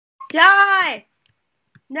Die!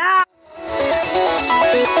 No!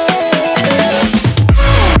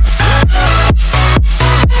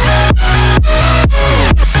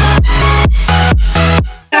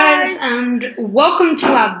 Guys, and welcome to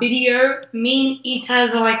our video. Me and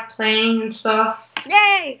Itaz are like playing and stuff.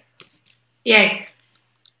 Yay! Yay.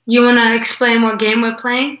 You wanna explain what game we're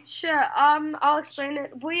playing? Sure, I'll explain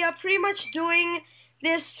it. We are pretty much doing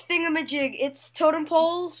this thingamajig. It's totem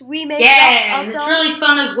poles. We made it up ourselves. It's really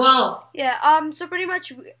fun as well. Yeah, so pretty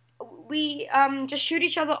much we just shoot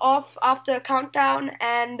each other off after a countdown,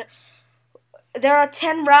 and there are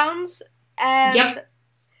 10 rounds, and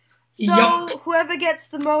whoever dies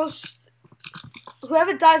the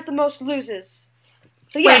most loses.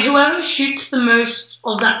 So, yeah. Wait, whoever shoots the most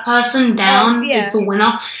of that person down is the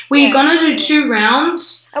winner. We're gonna do 2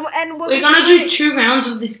 rounds. And we're gonna do 2 rounds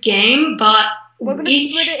of this game, but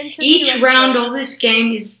each round of this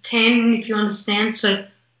game is 10, if you understand. So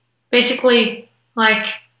basically, like,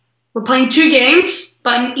 we're playing 2 games,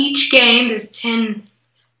 but in each game there's 10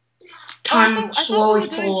 times while we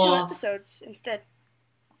fall off. 2 episodes instead.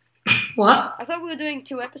 What? I thought we were doing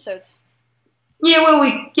 2 episodes. Yeah, well,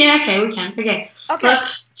 we can. Okay.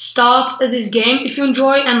 Let's start this game. If you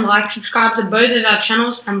enjoy and subscribe to both of our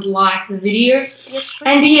channels and like the video. Yes,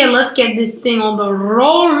 and yeah, let's get this thing on the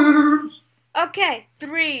roll. Okay,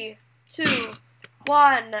 3, 2,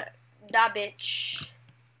 1, da bitch.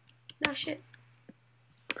 No shit.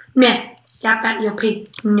 Yeah, got that your pig,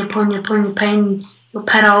 your pain, your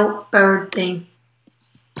pedal bird thing.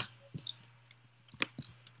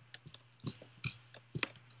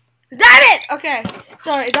 Damn it! Okay,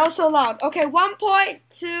 sorry, that was so loud. Okay, 1 point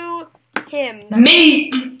to him.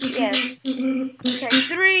 Me! Yes. Okay,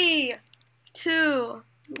 3, 2,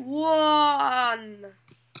 1.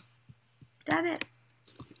 Damn it.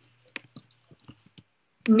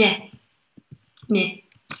 Meh.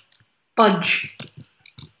 Fudge.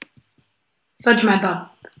 Fudge my bub.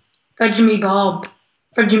 Fudge me bob.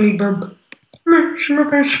 Fudge me bub.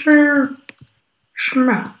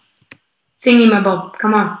 Thingy my bob.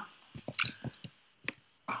 Come on.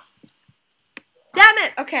 Damn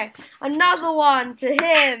it! Okay, another one to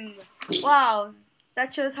him. Wow,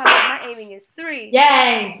 that shows how good my aiming is. 3,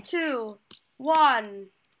 Yay! 2, 1.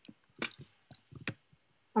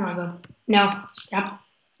 Oh my god. No, stop.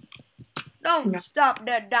 Don't stop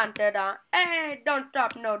the dun-da-dun. Hey, don't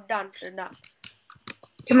stop no dun-da-dun.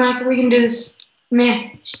 Come on, we can do this.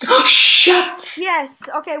 Meh. Oh, shut! Yes,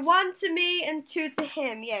 okay, 1 to me and 2 to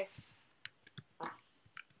him, yeah.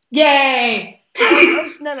 Yay!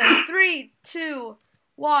 No, 3, 2,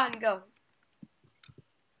 1, go.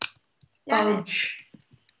 Fudge.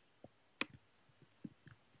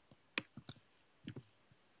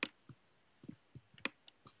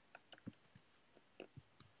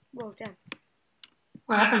 Whoa, damn.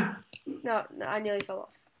 What happened? No, I nearly fell off.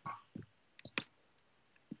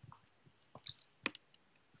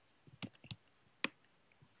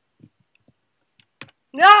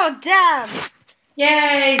 No, damn!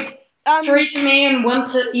 Yay! 3 to me and 1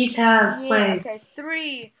 to Itaz, please. Okay,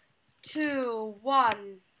 3, 2,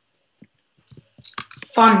 1.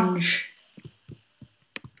 Funge.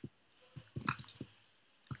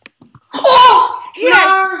 Oh! Yes!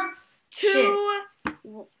 No!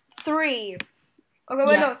 2, 3. Okay,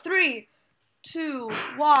 wait, no. 3, 2,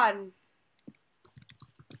 1.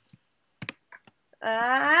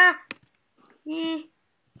 Yeah,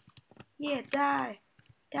 die.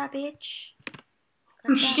 Die, bitch.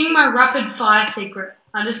 I'm shooting my rapid fire secret.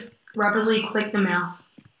 I just rapidly click the mouse.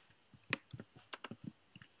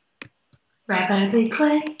 Rapidly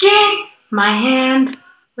clicking my hand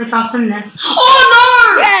with awesomeness.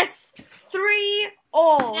 Oh no! Yes! 3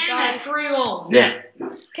 all, Damn guys. it, 3 all. Yeah.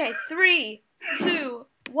 Okay, 3, 2,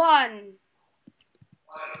 1.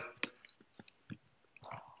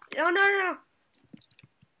 Oh, no.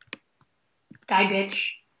 Die,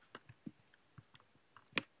 bitch.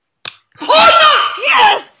 Oh no!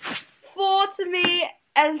 Yes! 4 to me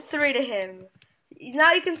and 3 to him.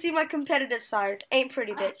 Now you can see my competitive side. Ain't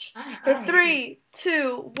pretty, bitch. Okay, 3,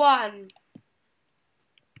 2, 1.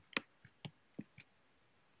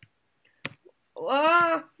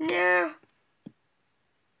 Oh, no.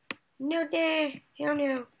 No, dare. Hell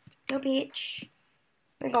no. No, bitch.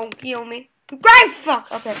 They're gonna kill me. Great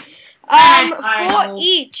fuck! Okay. 4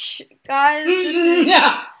 each. Guys, this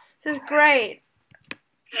is great.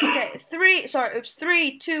 Okay,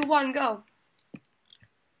 3, 2, 1, go.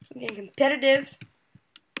 I'm getting competitive.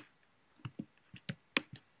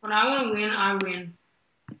 When I want to win, I win.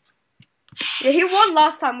 Yeah, he won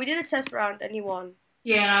last time. We did a test round and he won.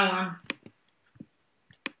 Yeah, and I won.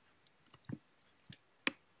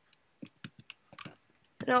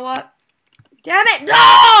 You know what? Damn it!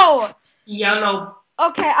 No! Yellow.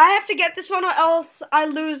 Okay, I have to get this one or else I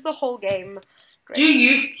lose the whole game. Great. Do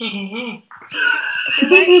you? Okay,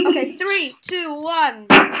 wait. Okay, 3, 2, 1.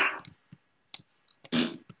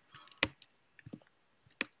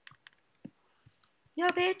 Yeah,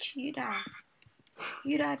 bitch, you die.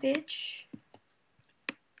 You die, bitch.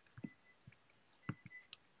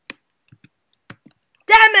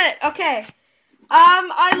 Damn it! Okay.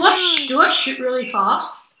 I lose. Do I shoot really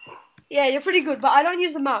fast? Yeah, you're pretty good, but I don't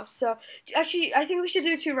use the mouse, so actually, I think we should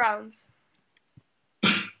do 2 rounds.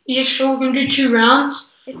 Yeah, sure, we can do 2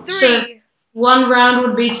 rounds. It's 3. So, 1 round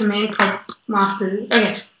would be to me, after.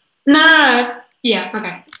 Okay. No. Yeah,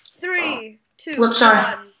 okay. 3, 2, Whoops,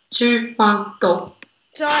 sorry. 1. 2, 1, go.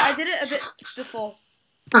 Sorry, I did it a bit before.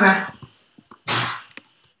 Okay.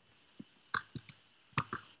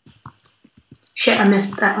 Shit, I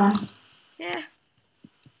missed that one. Yeah.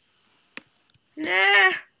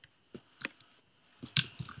 Nah.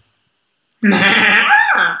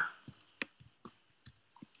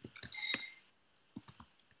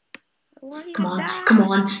 Come on.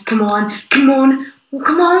 Oh,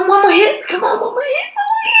 come on, one more hit.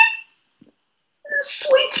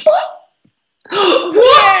 Sweet spot. What?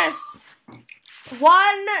 Yes!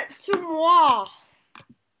 1 to moi.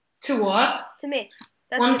 To what? To me.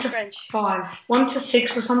 That's 1 in to French. 5. 1 to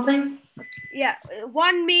 6 or something? Yeah.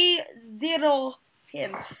 1 me, 0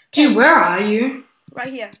 him. Dude, where are you?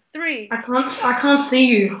 Right here. 3. I can't see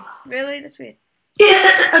you. Really? That's weird.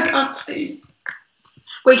 Yeah, I can't see you.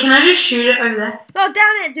 Wait, can I just shoot it over there? No,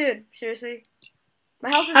 damn it, dude. Seriously.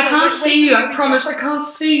 My health is I can't see you. I promise I can't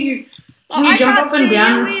see you. Can you jump up and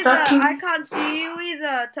down and stuff? I can't see you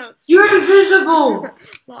either, Totes. You're invisible.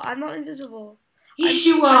 Well, I'm not invisible. Yes,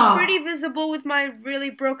 you are. I'm pretty visible with my really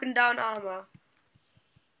broken down armor.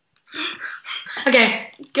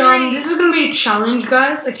 Okay, this is gonna be a challenge,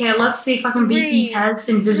 guys. Okay, let's see if I can beat these heads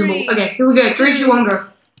invisible. 3, okay, here we go. 3, 2, 1, go.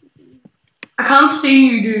 I can't see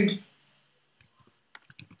you, dude.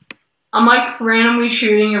 I'm like randomly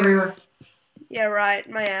shooting everywhere. Yeah, right.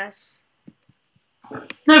 My ass.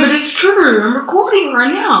 No, but it's true. I'm recording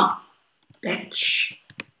right now. Bitch.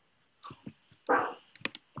 Damn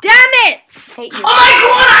it! Hate you. Oh my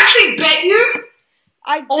god, I actually bet you?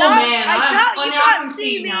 I doubt, man. I doubt you can't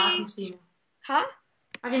see you me. now. I can see you. Huh?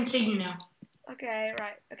 I can see you now. Okay,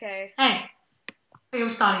 right. Okay. Hey. Okay, we're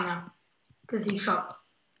starting now. Because he shot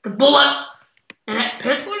the bullet. And it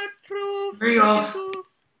pissed me off.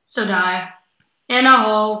 So die. In a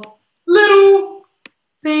hole. Little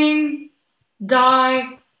thing.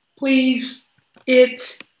 Die. Please.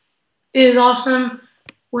 It is awesome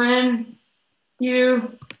when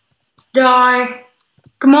you die.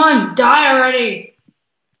 Come on, die already.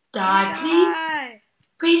 Die, please.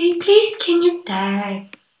 Pretty, please, can you die?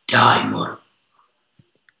 Die, more.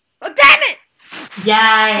 Oh, damn it!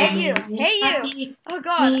 Yay. Hate you. Oh,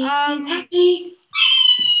 God. Happy.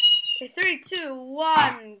 Okay, 3, 2,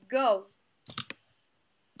 1, go.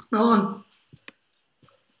 On.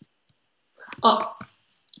 Up.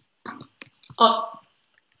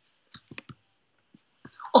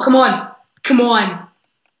 Oh, come on.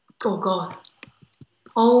 Oh, God.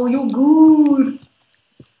 Oh, you're good.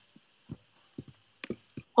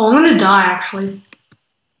 Oh, I'm gonna die, actually.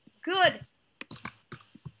 Good.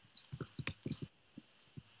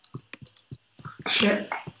 Shit.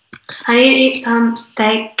 I need to eat some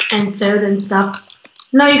steak and food and stuff.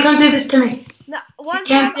 No, you can't do this to me. No, one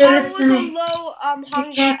time I was on low hunger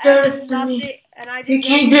you can't do this to me. You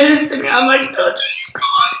can't do this to me. I'm like, touch me. Come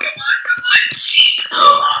on. Shit.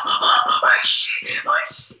 Oh, shit.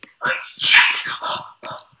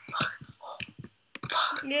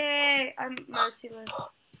 Yay, I'm merciless.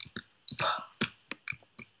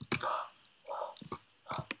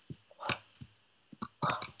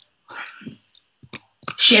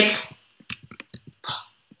 Shit.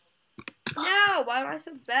 No, why am I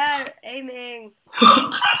so bad at aiming?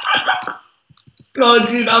 Oh,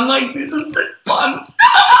 dude, I'm like, this is so fun.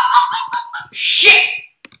 Shit.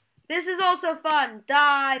 This is also fun.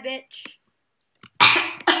 Die, bitch.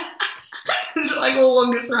 This is like the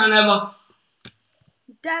longest run ever.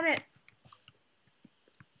 Damn it.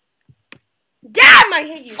 Damn, I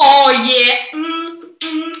hate you. Oh, yeah.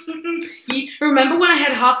 Remember when I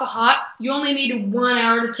had half a heart? You only needed 1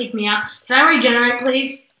 hour to take me out. Can I regenerate,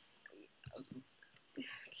 please?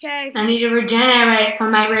 Okay. I need to regenerate for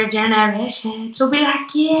my regeneration. So be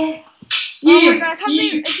like, yeah. Oh my god, I can't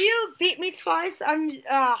believe if you beat me twice, I'm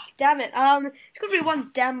damn it. It's gonna be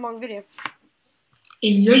one damn long video.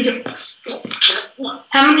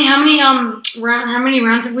 How many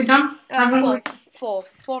rounds have we done? Four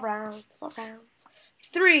rounds.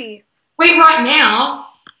 3. Wait, right now?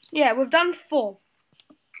 Yeah, we've done 4.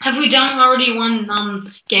 Have we done already one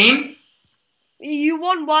game? You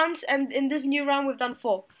won once, and in this new round we've done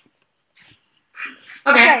 4.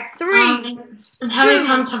 Okay. 3. And how many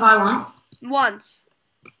times have I won? Once.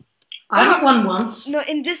 I haven't won once. No,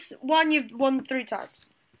 in this one you've won 3 times.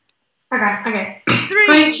 Okay. 3.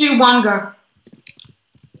 3, 2, 1, go.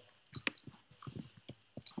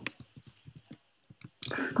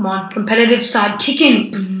 Come on, competitive side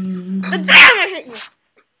kicking. Damn, I hit you.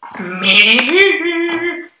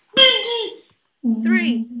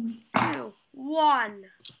 3, 2, 1.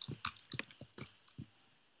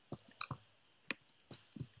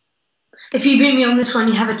 If you beat me on this one,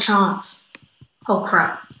 you have a chance. Oh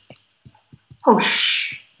crap. Oh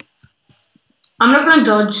shh. I'm not gonna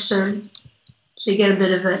dodge soon, so you get a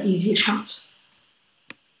bit of an easier chance.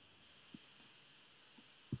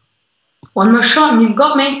 One more shot and you've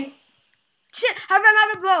got me. Shit, I ran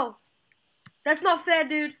out of bow. That's not fair,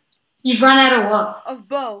 dude. You've run out of what? Of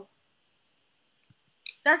bow.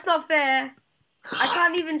 That's not fair. I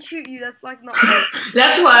can't even shoot you. That's like not fair.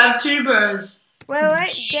 That's why I have 2 bows.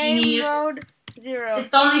 Wait. Game mode 0.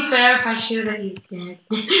 It's only fair if I shoot at you, Dad.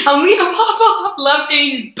 Only half left and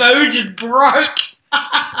his bow just broke.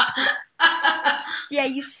 Yeah,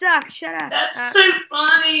 you suck. Shut up. That's so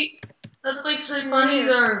funny. That's like so funny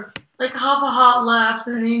though. Like half a heart left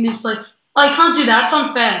and then you just like, oh, I can't do that. It's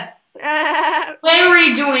unfair. We're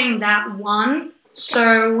redoing that one.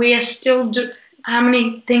 So we are still how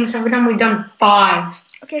many things have we done? We've done 5.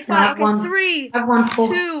 Okay, 5. Okay, 3, I've won 4.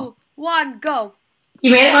 2, 1, go. You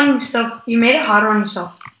made it on yourself. You made it harder on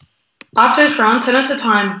yourself. After this round, turn it to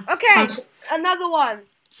time. Okay, another one.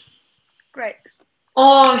 Great.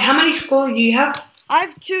 Oh, how many score do you have? I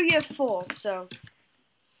have 2, you have 4, so.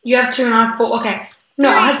 You have 2 and I have 4. Okay. No,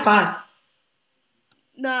 3. I had 5.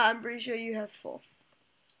 No, I'm pretty sure you have 4.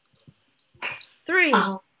 3,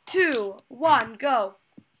 2, 1, go.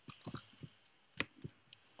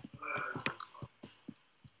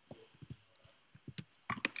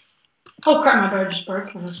 Oh crap, my bow just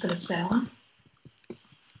broke. I'm just gonna spare one.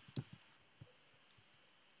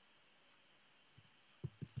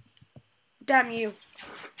 Damn you.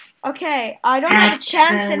 Okay, I don't have a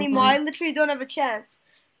chance anymore. I literally don't have a chance.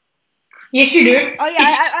 Yes, you do. Oh yeah,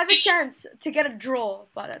 I have a chance to get a draw,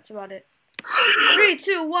 but that's about it. 3,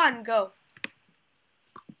 2, 1, go.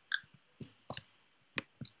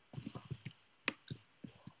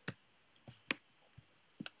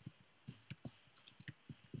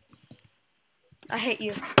 I hate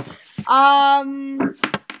you.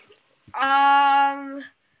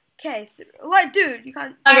 Okay. What, dude? You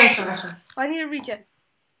can't. Okay, sorry. I need a regen.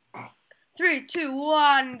 3, 2,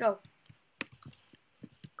 1, go.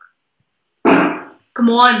 Come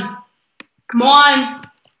on.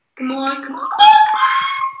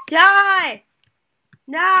 Die!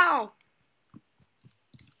 Now!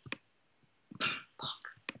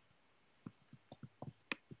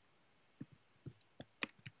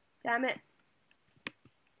 Damn it.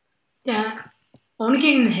 Yeah. I want to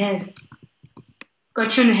get in the head.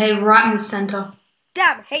 Got you in the head right in the center.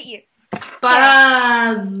 Damn, I hate you.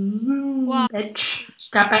 But, bitch.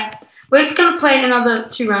 Stop it. We're just going to play another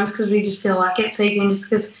 2 rounds because we just feel like it. So you can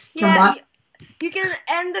just you can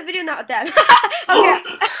end the video now. Damn. Okay.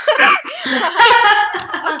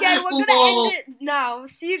 Okay, we're going to end it now.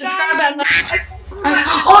 See you guys.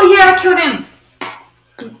 Oh, yeah, I killed him.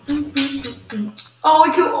 Oh,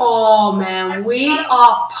 we killed. Oh, man. We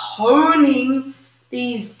are pwning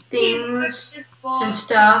these things and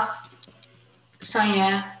stuff. So,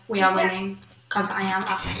 yeah, we are winning. Because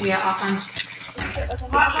we are up.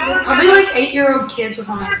 Probably like 8-year-old kids or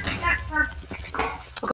something.